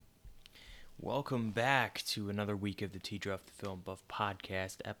Welcome back to another week of the T-Druff the Film Buff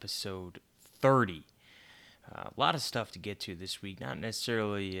podcast, episode 30. A lot of stuff to get to this week, not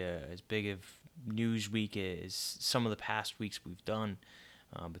necessarily as big of news week as some of the past weeks we've done,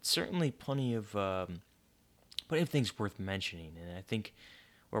 but certainly plenty of things worth mentioning. And I think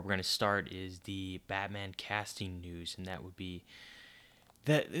where we're going to start is the Batman casting news, and that would be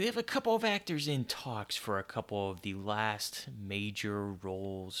that they have a couple of actors in talks for a couple of the last major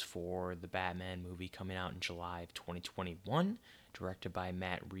roles for the Batman movie coming out in July of 2021, directed by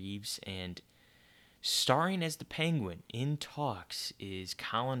Matt Reeves, and starring as the Penguin in talks is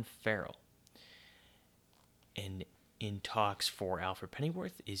Colin Farrell. And in talks for Alfred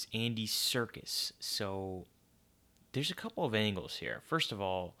Pennyworth is Andy Serkis. So there's a couple of angles here. First of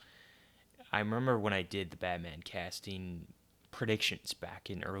all, I remember when I did the Batman casting predictions back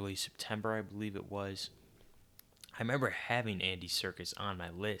in early September, I believe it was. I remember having Andy Serkis on my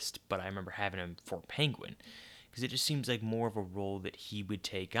list, but I remember having him for Penguin because it just seems like more of a role that he would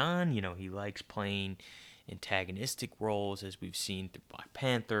take on. You know, he likes playing antagonistic roles, as we've seen through Black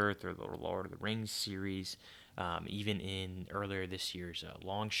Panther, through the Lord of the Rings series. Even in earlier this year's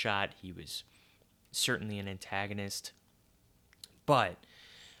Long Shot, he was certainly an antagonist. But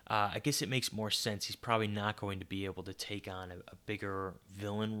I guess it makes more sense. He's probably not going to be able to take on a bigger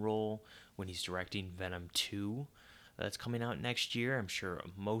villain role when he's directing Venom 2. That's coming out next year. I'm sure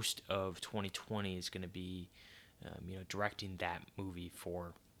most of 2020 is going to be, directing that movie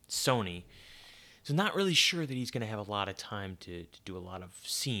for Sony. So not really sure that he's going to have a lot of time to do a lot of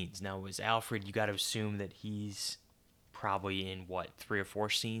scenes. Now, as Alfred, you got to assume that he's probably in, 3 or 4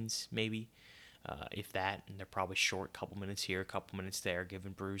 scenes, maybe? If that, and they're probably short, couple minutes here, couple minutes there,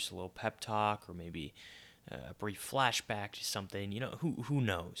 giving Bruce a little pep talk, or maybe a brief flashback to something. You know, who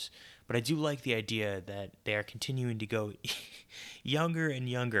knows? But I do like the idea that they are continuing to go younger and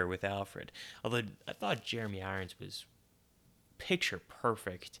younger with Alfred. Although I thought Jeremy Irons was picture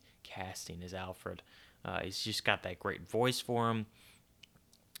perfect casting as Alfred. He's just got that great voice for him.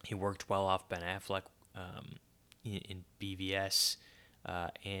 He worked well off Ben Affleck in BVS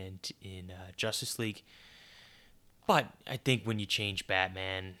and in Justice League. But I think when you change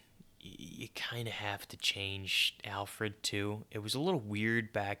Batman, you kind of have to change Alfred too. It was a little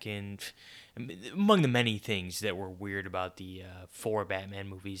weird back in, among the many things that were weird about the 4 Batman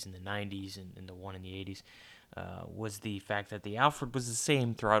movies in the 90s and the one in the 80s, was the fact that the Alfred was the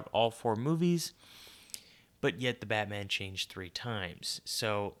same throughout all 4 movies, but yet the Batman changed 3 times.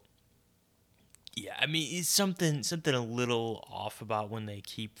 So yeah, I mean, it's something a little off about when they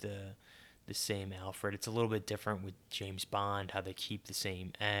keep the same Alfred. It's a little bit different with James Bond, how they keep the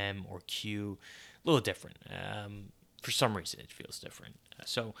same M or Q, a little different. For some reason, it feels different.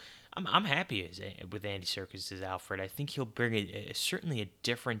 So I'm happy with Andy Serkis as Alfred. I think he'll bring certainly a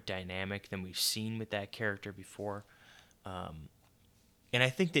different dynamic than we've seen with that character before. And I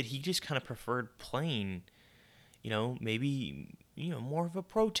think that he just kind of preferred playing, maybe, more of a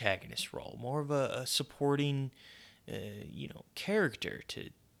protagonist role, more of a supporting, character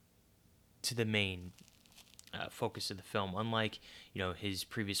to the main focus of the film. Unlike, his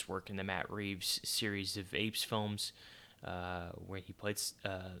previous work in the Matt Reeves series of Apes films, where he played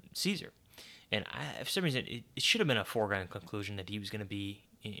Caesar. And for some reason, it should have been a foregone conclusion that he was going to be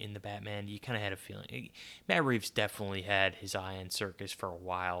in the Batman. You kind of had a feeling. Matt Reeves definitely had his eye on Serkis for a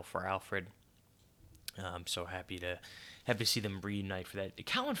while for Alfred. I'm so happy to see them reunite for that.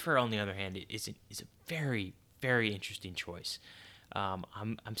 Colin Farrell, on the other hand, is a very, very interesting choice.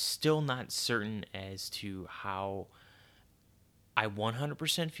 I'm still not certain as to how I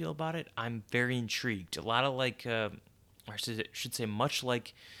 100% feel about it. I'm very intrigued. A lot of or I should say, much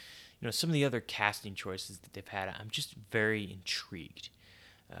like some of the other casting choices that they've had, I'm just very intrigued.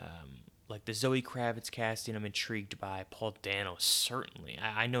 Like the Zoe Kravitz casting, I'm intrigued by. Paul Dano, certainly.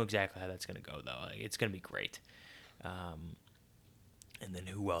 I know exactly how that's going to go, though. It's going to be great. And then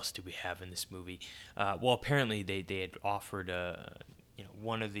who else do we have in this movie? Well, apparently they had offered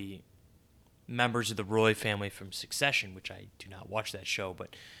one of the members of the Roy family from Succession, which I do not watch that show,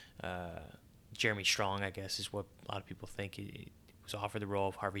 but Jeremy Strong, I guess, is what a lot of people think. He was offered the role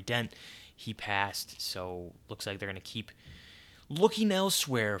of Harvey Dent. He passed, so looks like they're going to keep looking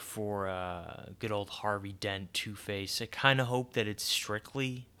elsewhere for good old Harvey Dent, Two-Face. I kind of hope that it's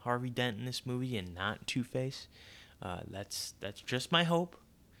strictly Harvey Dent in this movie and not Two-Face. That's just my hope.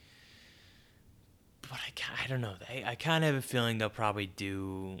 But I don't know. I kind of have a feeling they'll probably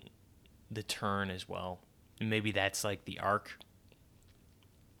do the Turn as well. And maybe that's like the arc.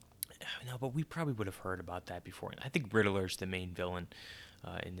 No, but we probably would have heard about that before. I think Riddler's the main villain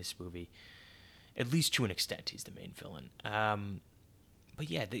in this movie. At least to an extent, he's the main villain. but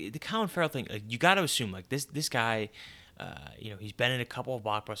yeah, the Colin Farrell thing, like, you got to assume like this guy, he's been in a couple of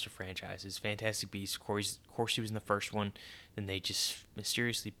blockbuster franchises. Fantastic Beasts, of course, he was in the first one. Then they just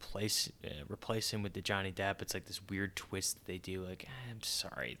mysteriously replace him with the Johnny Depp. It's like this weird twist that they do. Like, I'm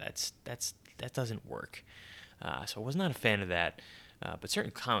sorry, that doesn't work. So I was not a fan of that. But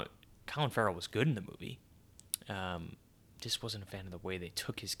certainly Colin Farrell was good in the movie. Just wasn't a fan of the way they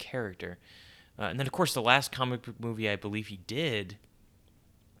took his character. And then, of course, the last comic book movie I believe he did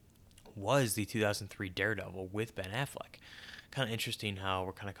was the 2003 Daredevil with Ben Affleck. Kind of interesting how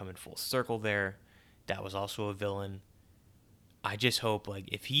we're kind of coming full circle there. That was also a villain. I just hope, like,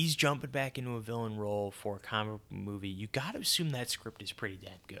 if he's jumping back into a villain role for a comic book movie, you got to assume that script is pretty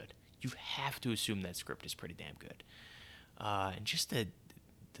damn good. You have to assume that script is pretty damn good. And just the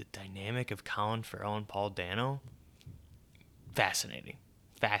dynamic of Colin Farrell and Paul Dano, fascinating.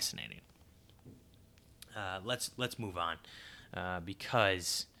 Let's move on,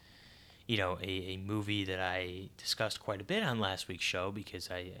 because a movie that I discussed quite a bit on last week's show,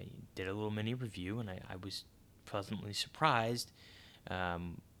 because I did a little mini review, and I was pleasantly surprised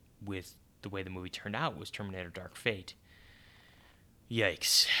with the way the movie turned out, was Terminator Dark Fate.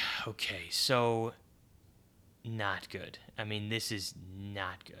 Yikes. Okay, so not good. I mean, this is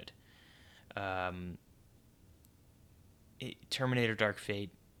not good. Terminator Dark Fate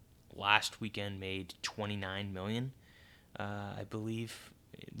last weekend made $29 million, I believe,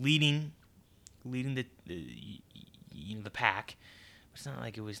 leading the pack. It's not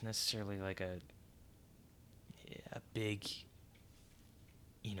like it was necessarily like a big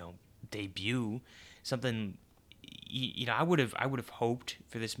debut. Something I would have hoped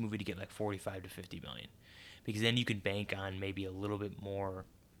for this movie to get like 45 to 50 million, because then you can bank on maybe a little bit more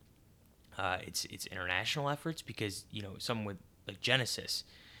its international efforts, because someone with like Genesis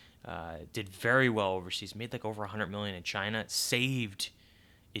did very well overseas, made like over 100 million in China, saved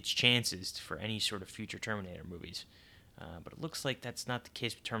its chances for any sort of future Terminator movies. But it looks like that's not the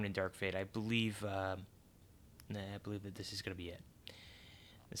case with Terminator Dark Fate. I believe that this is going to be it.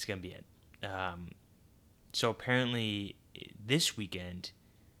 This is going to be it. So apparently this weekend,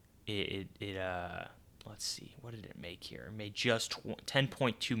 it let's see, what did it make here? It made just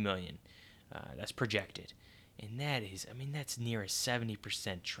 10.2 million. That's projected. And that's near a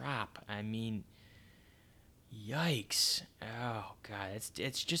 70% drop. I mean, yikes. Oh, God,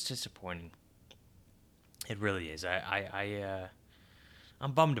 it's just disappointing. It really is. I'm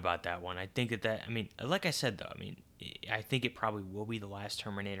bummed about that one. I think like I said, though, I think it probably will be the last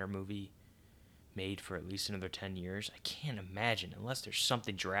Terminator movie made for at least another 10 years. I can't imagine, unless there's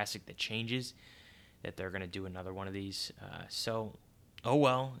something drastic that changes, that they're going to do another one of these. Oh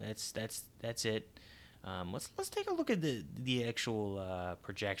well, that's it. Let's take a look at the actual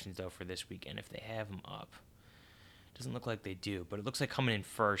projections though for this weekend, if they have them up. Doesn't look like they do, but it looks like coming in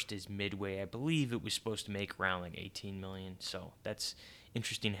first is Midway. I believe it was supposed to make around like 18 million, so that's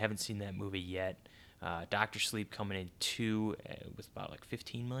interesting. Haven't seen that movie yet. Doctor Sleep coming in 2 with about like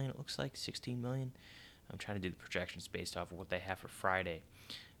 15 million. It looks like 16 million. I'm trying to do the projections based off of what they have for Friday.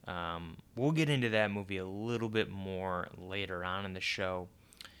 We'll get into that movie a little bit more later on in the show.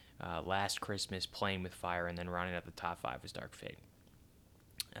 Last Christmas, Playing with Fire, and then rounding up the top 5 is Dark Fate.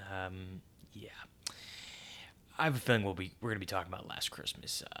 Yeah. I have a feeling we're going to be talking about Last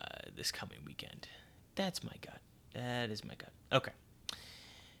Christmas this coming weekend. That's my gut. That is my gut. Okay.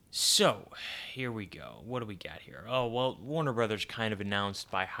 So, here we go. What do we got here? Oh, well, Warner Brothers kind of announced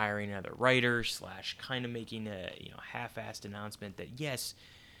by hiring another writer / kind of making a half-assed announcement that, yes,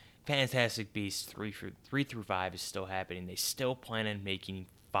 Fantastic Beasts 3 through 5 is still happening. They still plan on making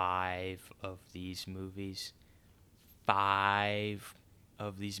 5 of these movies. 5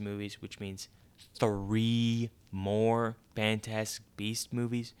 of these movies, which means 3 more Fantastic Beast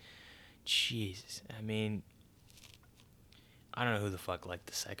movies. Jesus. I don't know who the fuck liked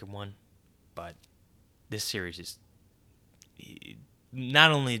the second one, but this series is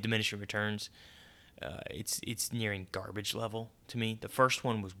not only diminishing returns, it's nearing garbage level to me. The first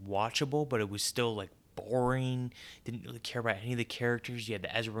one was watchable, but it was still like boring. Didn't really care about any of the characters. You had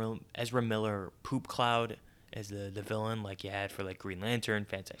the Ezra Miller poop cloud as the villain, like you had for like Green Lantern,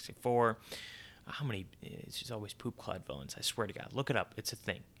 Fantastic Four. How many? It's just always poop cloud villains. I swear to God, look it up. It's a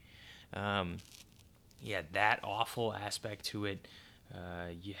thing. Yeah, that awful aspect to it.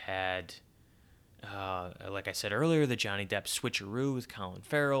 You had, like I said earlier, the Johnny Depp switcheroo with Colin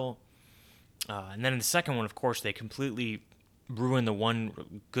Farrell. And then in the second one, of course, they completely ruined the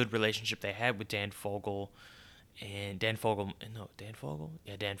one good relationship they had with Dan Fogel. And Dan Fogel.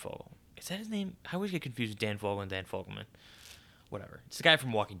 Yeah, Dan Fogel. Is that his name? I always get confused with Dan Fogel and Dan Fogelman. Whatever. It's the guy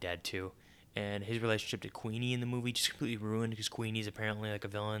from Walking Dead, too. and his relationship to Queenie in the movie just completely ruined because Queenie's apparently like a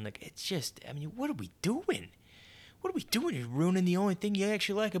villain. Like, it's just, I mean, what are we doing? What are we doing? You're ruining the only thing you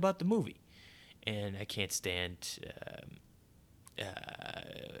actually like about the movie. And I can't stand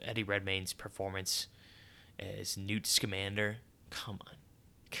Eddie Redmayne's performance as Newt Scamander. Come on.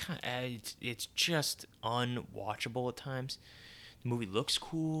 It's just unwatchable at times. The movie looks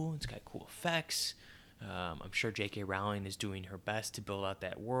cool. It's got cool effects. I'm sure J.K. Rowling is doing her best to build out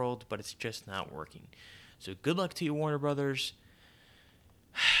that world, but it's just not working. So good luck to you, Warner Brothers.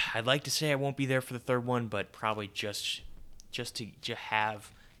 I'd like to say I won't be there for the third one, but probably just to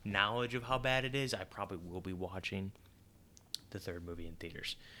have knowledge of how bad it is, I probably will be watching the third movie in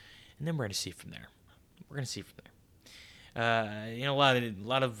theaters, and then we're gonna see from there. A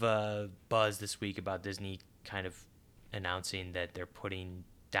lot of buzz this week about Disney kind of announcing that they're putting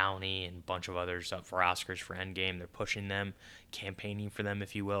Downey and a bunch of others up for Oscars for Endgame. They're pushing them, campaigning for them,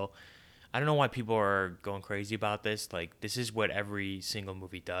 if you will. I don't know why people are going crazy about this. Like, this is what every single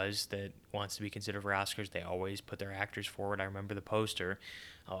movie does that wants to be considered for Oscars. They always put their actors forward. I remember the poster.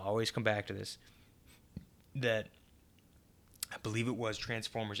 I'll always come back to this. That I believe it was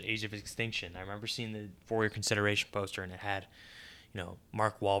Transformers: Age of Extinction. I remember seeing the for your consideration poster, and it had,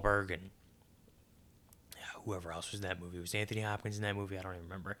 Mark Wahlberg and whoever else was in that movie. It was Anthony Hopkins in that movie. I don't even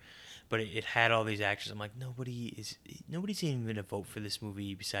remember, but it had all these actors. I'm like, nobody's even going to vote for this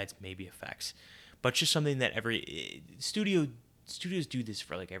movie besides maybe effects, but it's just something that every studios do this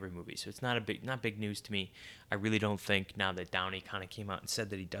for like every movie. So it's not big news to me. I really don't think now that Downey kind of came out and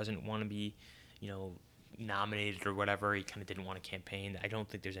said that he doesn't want to be, nominated or whatever. He kind of didn't want to campaign. I don't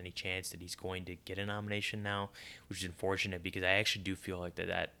think there's any chance that he's going to get a nomination now, which is unfortunate because I actually do feel like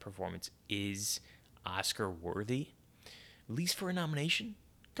that performance is Oscar worthy, at least for a nomination.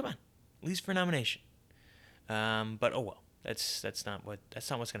 Come on, at least for a nomination. But oh well, that's not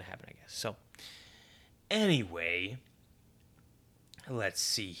what's going to happen, I guess. So anyway, let's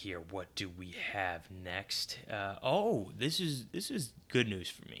see here. What do we have next? This is good news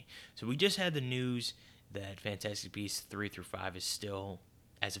for me. So we just had the news that Fantastic Beasts 3 through 5 is still,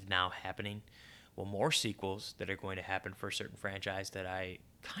 as of now, happening. Well, more sequels that are going to happen for a certain franchise that I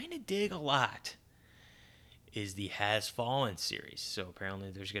kind of dig a lot is the Has Fallen series. So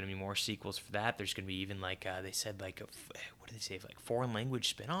apparently there's going to be more sequels for that. There's going to be even they said what did they say, like foreign language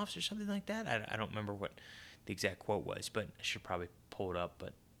spin-offs or something like that? I don't remember what the exact quote was, but I should probably pull it up,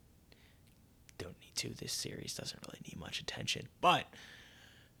 but don't need to. This series doesn't really need much attention. But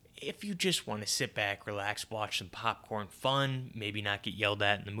if you just want to sit back, relax, watch some popcorn fun, maybe not get yelled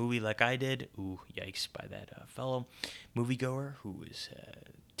at in the movie like I did, ooh, yikes, by that fellow moviegoer who was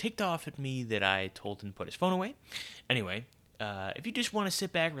ticked off at me that I told him to put his phone away. Anyway, if you just want to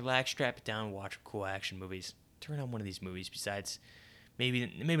sit back, relax, strap it down, watch cool action movies, turn on one of these movies besides maybe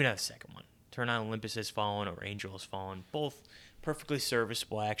not the second one. Turn on Olympus Has Fallen or Angel Has Fallen. Both perfectly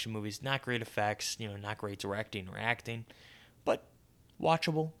serviceable action movies. Not great effects, not great directing or acting, but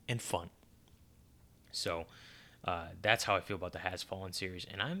watchable and fun. So that's how I feel about the Has Fallen series,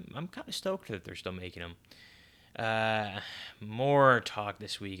 and I'm kind of stoked that they're still making them. More talk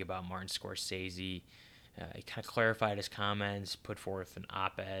this week about Martin Scorsese. He kind of clarified his comments, put forth an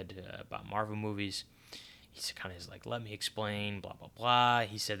op-ed about Marvel movies. He's kind of like, let me explain, blah, blah, blah.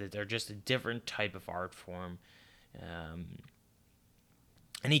 He said that they're just a different type of art form.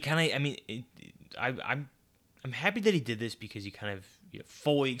 And he kind of, I'm happy that he did this because he kind of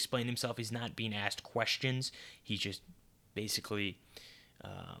fully explained himself. He's not being asked questions. He's just basically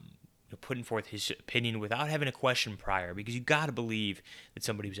putting forth his opinion without having a question prior, because you got to believe that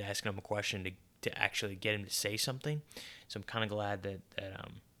somebody was asking him a question to actually get him to say something. So I'm kind of glad that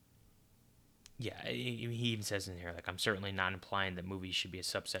he even says in here, like, I'm certainly not implying that movies should be a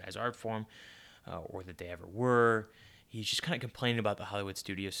subsidized art form or that they ever were. He's just kind of complaining about the Hollywood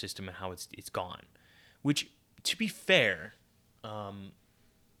studio system and how it's gone. Which, to be fair, the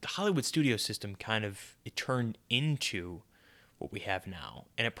Hollywood studio system it turned into what we have now.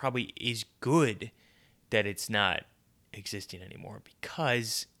 And it probably is good that it's not existing anymore,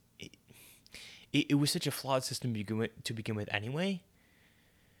 because it was such a flawed system to begin with anyway.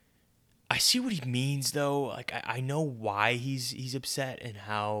 I see what he means, though. Like, I know why he's upset, and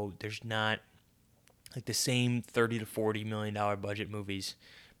how there's not like the same $30 to $40 million budget movies,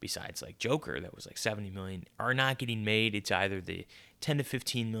 besides like Joker that was like $70 million, are not getting made. It's either the 10 to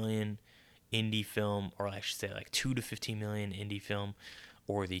 15 million indie film, or I should say like 2 to 15 million indie film,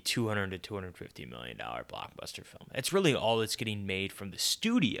 or the $200 to $250 million blockbuster film. It's really all that's getting made from the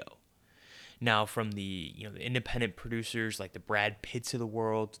studio. Now, from the the independent producers like the Brad Pitts of the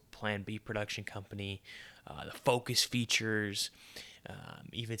world, Plan B production company, the Focus Features,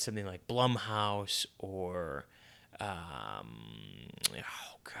 even something like Blumhouse or oh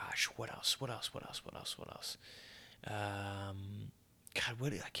gosh, what else? God,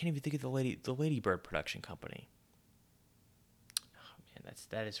 what I can't even think of the Lady Bird production company. Oh man,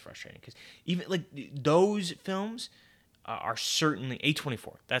 that is frustrating because even like those films are certainly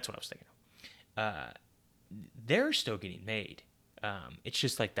A24. That's what I was thinking of. They're still getting made. It's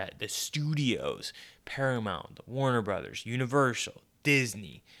just like that the studios, Paramount, Warner Brothers, Universal,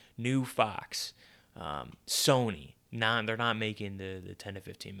 Disney, New Fox, Sony. They're not making the $10 to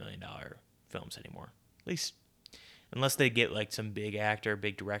 $15 million films anymore. At least unless they get like some big actor,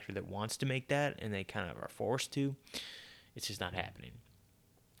 big director that wants to make that, and they kind of are forced to. It's just not happening.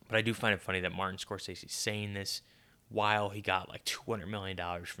 But I do find it funny that Martin Scorsese's saying this while he got like $200 million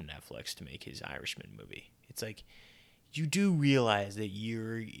from Netflix to make his Irishman movie. It's like you do realize that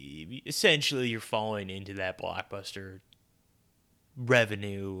you're falling into that blockbuster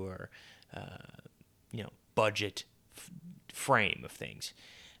revenue or budget frame of things.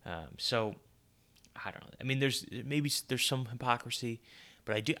 So I don't know. I mean, there's some hypocrisy,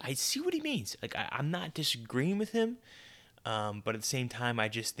 but I see what he means. Like I'm not disagreeing with him, but at the same time, I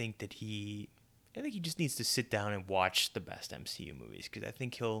just think that I think he just needs to sit down and watch the best MCU movies because I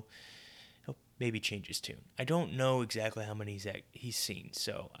think he'll maybe change his tune. I don't know exactly how many he's seen,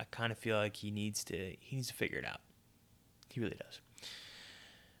 so I kind of feel like he needs to figure it out. He really does.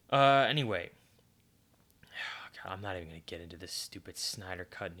 Anyway, God, I'm not even gonna get into this stupid Snyder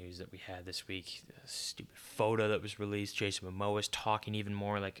Cut news that we had this week. The stupid photo that was released. Jason Momoa's talking even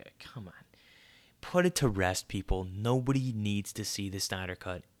more. Like, come on, put it to rest, people. Nobody needs to see the Snyder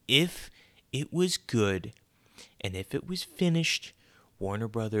Cut. If it was good, and if it was finished, Warner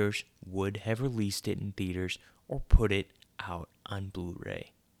Brothers would have released it in theaters or put it out on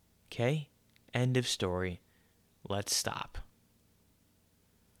Blu-ray. Okay? End of story. Let's stop.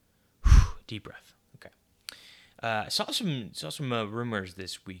 Whew, deep breath. Okay. I saw some rumors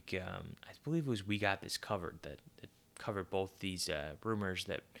this week. I believe it was We Got This Covered that covered both these rumors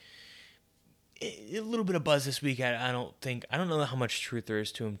that a little bit of buzz this week. I don't know how much truth there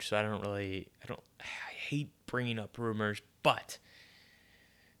is to them, so I hate bringing up rumors, but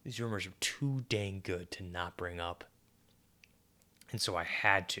these rumors are too dang good to not bring up. And so I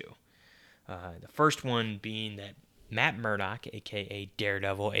had to. The first one being that Matt Murdock, a.k.a.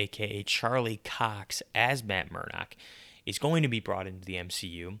 Daredevil, a.k.a. Charlie Cox as Matt Murdock, is going to be brought into the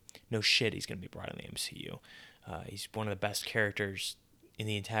MCU. No shit, he's going to be brought into the MCU. He's one of the best characters in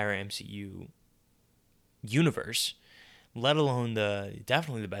the entire MCU universe, let alone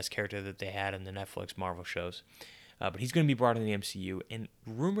definitely the best character that they had in the Netflix Marvel shows. But he's going to be brought in the MCU, and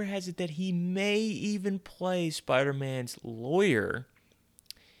rumor has it that he may even play Spider-Man's lawyer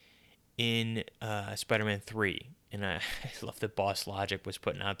in Spider-Man 3. And I love that Boss Logic was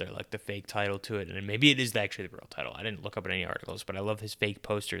putting out there like the fake title to it, and maybe it is actually the real title. I didn't look up in any articles, but I love his fake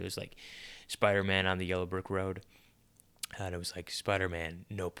poster. There's like Spider-Man on the Yellow Brick Road, and it was like Spider-Man,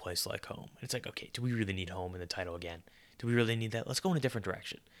 no place like home. And it's like, okay, do we really need home in the title again? Do we really need that? Let's go in a different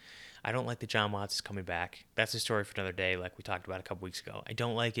direction. I don't like that John Watts is coming back. That's a story for another day, like we talked about a couple weeks ago. I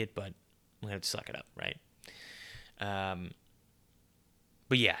don't like it, but I'm going to have to suck it up, right?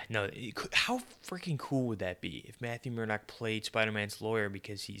 But yeah, no, how freaking cool would that be if Matthew Murdock played Spider-Man's lawyer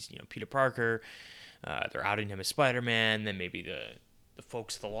because he's, Peter Parker, they're outing him as Spider-Man, then maybe the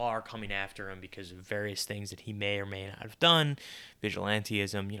folks of the law are coming after him because of various things that he may or may not have done,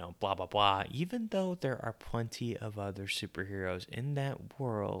 vigilantism, blah, blah, blah. Even though there are plenty of other superheroes in that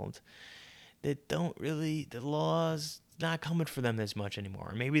world that the law's not coming for them as much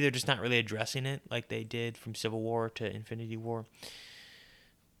anymore. Maybe they're just not really addressing it like they did from Civil War to Infinity War.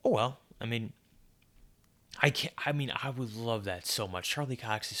 Oh, well, I would love that so much. Charlie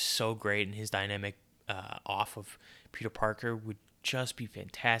Cox is so great, and his dynamic off of Peter Parker would just be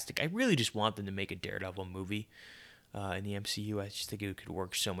fantastic. I really just want them to make a Daredevil movie in the MCU. I just think it could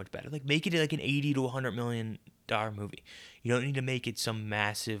work so much better. Like, make it like an $80 to $100 million movie. You don't need to make it some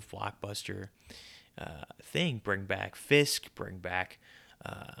massive blockbuster thing. Bring back Fisk, bring back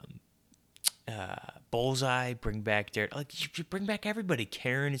Bullseye, bring back Daredevil. Like, you bring back everybody.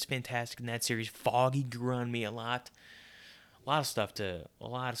 Karen is fantastic in that series. Foggy grew on me a lot. A lot of stuff to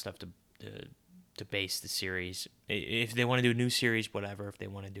base the series. If they want to do a new series, whatever. If they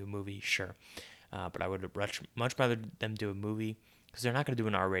want to do a movie, sure. But I would much rather them do a movie because they're not going to do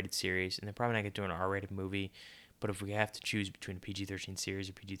an R-rated series, and they're probably not going to do an R-rated movie. But if we have to choose between a PG-13 series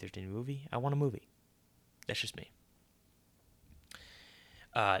or PG-13 movie, I want a movie. That's just me.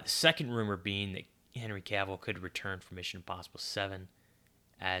 The second rumor being that Henry Cavill could return for Mission Impossible 7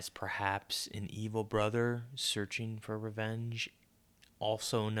 as perhaps an evil brother searching for revenge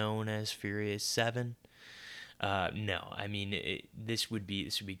also known as Furious 7. No, I mean this would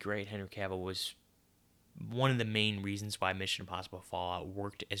be great. Henry Cavill was one of the main reasons why Mission Impossible Fallout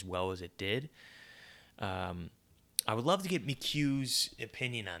worked as well as it did. Um, I would love to get McHugh's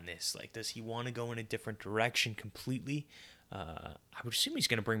opinion on this. Like, does he want to go in a different direction completely? I would assume he's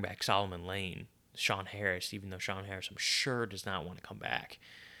going to bring back Solomon Lane, Sean Harris, even though Sean Harris, I'm sure, does not want to come back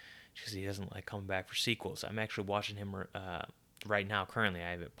because he doesn't like coming back for sequels. I'm actually watching him right now. Currently,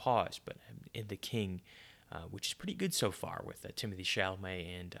 I have it paused, but I'm in The King, which is pretty good so far with Timothée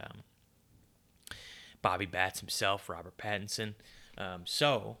Chalamet and Bobby Batts himself, Robert Pattinson.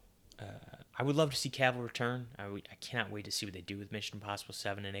 I would love to see Cavill return. I cannot wait to see what they do with Mission Impossible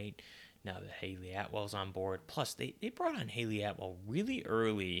 7 and 8 now that Haley Atwell's on board. Plus, they brought on Haley Atwell really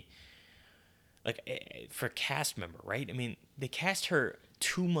early, like for cast member, right? I mean, they cast her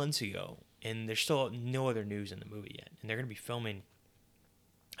 2 months ago, and there's still no other news in the movie yet. And they're going to be filming,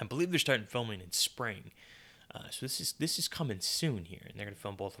 I believe they're starting filming in spring. So this is coming soon here, and they're going to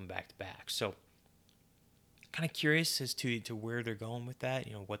film both of them back to back. So kind of curious as to where they're going with that,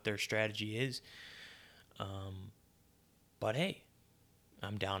 what their strategy is. But hey,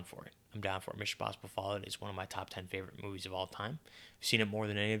 I'm down for it. Mission Impossible Fallout is one of my top 10 favorite movies of all time. I've seen it more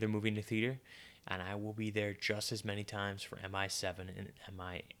than any other movie in the theater, and I will be there just as many times for MI7 and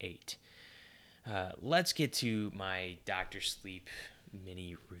MI8. Let's get to my Dr. Sleep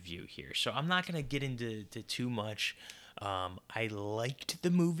mini review here. So I'm not going to get into too much. I liked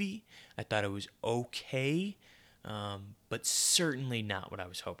the movie. I thought it was okay, but certainly not what I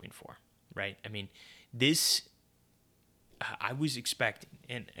was hoping for, right? I mean, this I was expecting,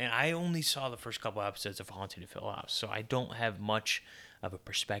 and I only saw the first couple episodes of Haunted of Hill House, so I don't have much of a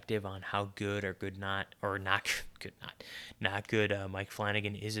perspective on how good or good not, or not good Mike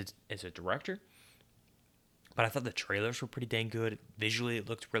Flanagan is as a director. But I thought the trailers were pretty dang good. Visually, it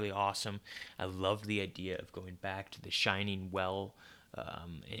looked really awesome. I loved the idea of going back to the Shining well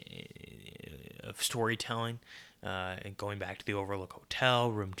of storytelling and going back to the Overlook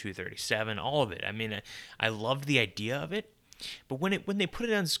Hotel, Room 237, all of it. I mean, I loved the idea of it. But when they put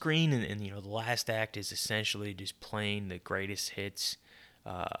it on screen and the last act is essentially just playing the greatest hits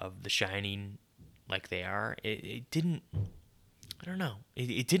of The Shining like they are, it didn't. I don't know.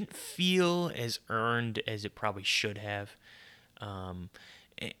 It didn't feel as earned as it probably should have. And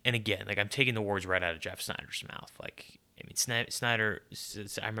again, like I'm taking the words right out of Jeff Snyder's mouth. Like, I mean, Snyder,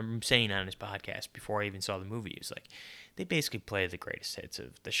 I remember him saying on his podcast before I even saw the movie, he was like, they basically play the greatest hits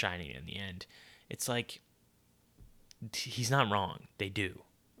of The Shining in the end. It's like, he's not wrong. They do.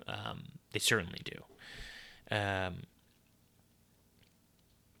 They certainly do.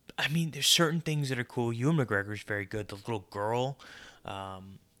 I mean, there's certain things that are cool. Ewan McGregor's very good. The little girl, I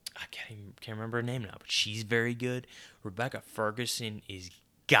can't remember her name now, but she's very good. Rebecca Ferguson is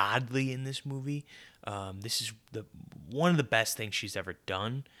godly in this movie. This is one of the best things she's ever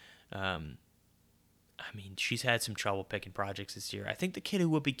done. I mean, she's had some trouble picking projects this year. I think The Kid Who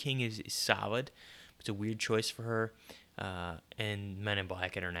Will Be King is solid. It's a weird choice for her. And Men in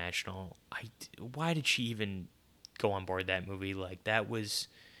Black International. Why did she even go on board that movie? Like, that was...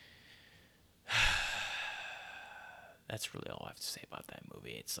 That's really all I have to say about that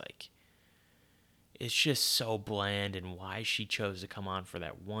movie. It's like, it's just so bland, and why she chose to come on for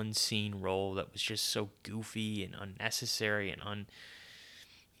that one scene role that was just so goofy and unnecessary and I don't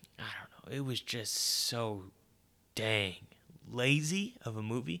know. It was just so dang lazy of a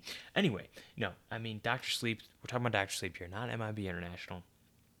movie. Anyway, no, I mean, Dr. Sleep, we're talking about Dr. Sleep here, not MIB International.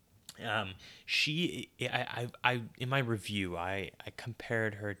 I in my review, I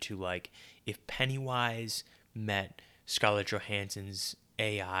compared her to, like, if Pennywise met Scarlett Johansson's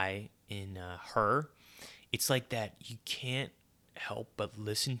AI in Her. It's like that. You can't help but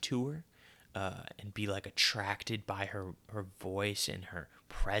listen to her and be, like, attracted by her voice and her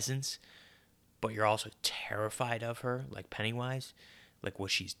presence, but you're also terrified of her, like Pennywise, like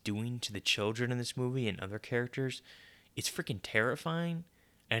what she's doing to the children in this movie and other characters. It's freaking terrifying.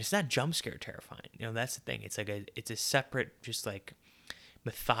 And it's not jump scare terrifying. That's the thing. It's like it's a separate, just like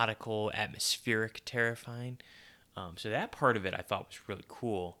methodical, atmospheric terrifying. So that part of it I thought was really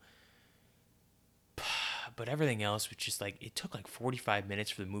cool. But everything else was just like, it took like 45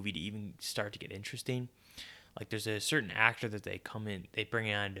 minutes for the movie to even start to get interesting. Like, there's a certain actor that they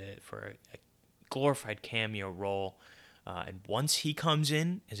bring on for a glorified cameo role. And once he comes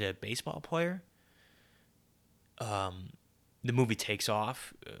in as a baseball player, the movie takes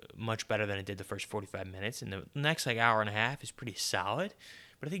off much better than it did the first 45 minutes. And the next, like, hour and a half is pretty solid.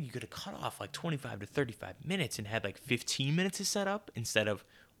 But I think you could have cut off like 25 to 35 minutes and had like 15 minutes to set up instead of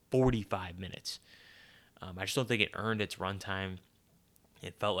 45 minutes. I just don't think it earned its runtime.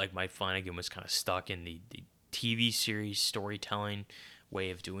 It felt like Mike Flanagan was kind of stuck in the TV series storytelling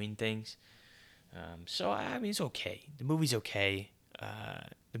way of doing things. So I mean, it's okay. The movie's okay.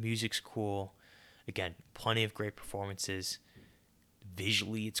 The music's cool. Again, plenty of great performances.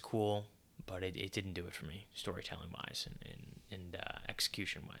 Visually, it's cool, but it didn't do it for me, storytelling wise and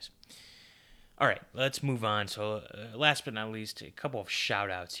execution wise. All right, let's move on. So, last but not least, a couple of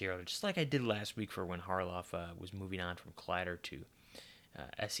shout outs here, just like I did last week for when Harloff was moving on from Collider to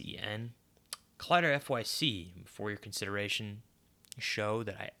SEN. Collider FYC, for your consideration, show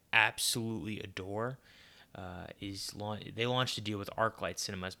that I absolutely adore. They launched a deal with ArcLight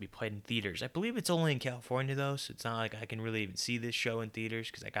Cinemas to be played in theaters. I believe it's only in California though, so it's not like I can really even see this show in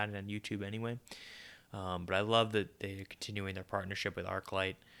theaters because I got it on YouTube anyway. But I love that they're continuing their partnership with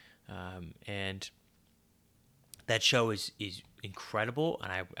ArcLight, and that show is incredible.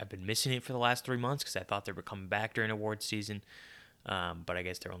 And I've been missing it for the last 3 months because I thought they were coming back during awards season, but I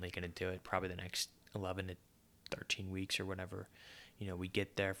guess they're only going to do it probably the next 11 to 13 weeks or whatever we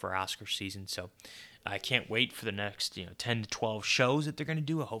get there for Oscar season. So I can't wait for the next 10 to 12 shows that they're going to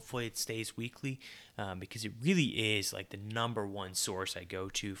do. Hopefully it stays weekly, because it really is like the number one source I go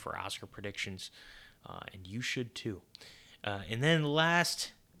to for Oscar predictions, and you should too. And then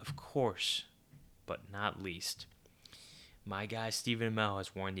last, of course, but not least, my guy Stephen Amell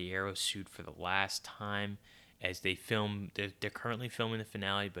has worn the Arrow suit for the last time as they film. They're currently filming the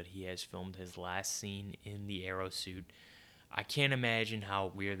finale, but he has filmed his last scene in the Arrow suit. I can't imagine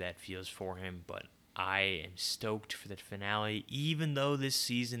how weird that feels for him, but I am stoked for the finale, even though this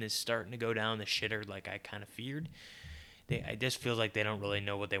season is starting to go down the shitter like I kind of feared. I just feel like they don't really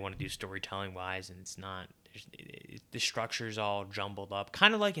know what they want to do storytelling-wise, and it's not. The structure's all jumbled up,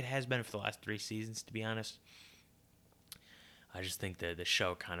 kind of like it has been for the last 3 seasons, to be honest. I just think that the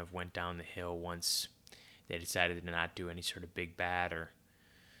show kind of went down the hill once they decided to not do any sort of big bad or,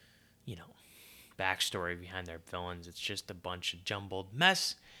 backstory behind their villains. It's just a bunch of jumbled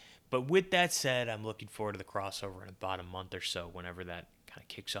mess. But with that said, I'm looking forward to the crossover in about a month or so, whenever that kind of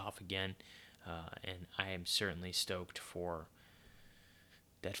kicks off again. And I am certainly stoked for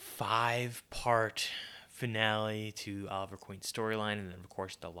that 5-part finale to Oliver Queen's storyline, and then of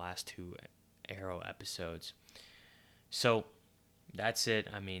course the last 2 Arrow episodes. So that's it.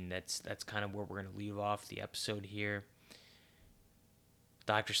 I mean, that's kind of where we're going to leave off the episode here.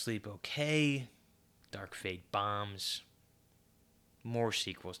 Dr. Sleep okay. Dark Fate bombs. More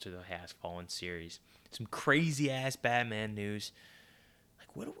sequels to the Has Fallen series. Some crazy-ass Batman news.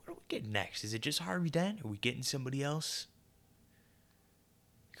 Like, what do we get next? Is it just Harvey Dent? Are we getting somebody else?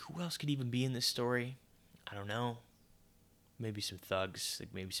 Who else could even be in this story? I don't know. Maybe some thugs.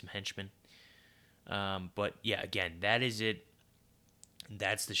 Like maybe some henchmen. But, yeah, again, that is it.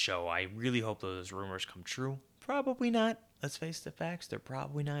 That's the show. I really hope those rumors come true. Probably not. Let's face the facts. They're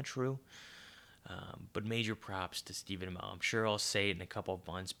probably not true. But major props to Stephen Amell. I'm sure I'll say it in a couple of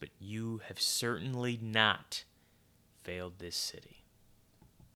months, but you have certainly not failed this city.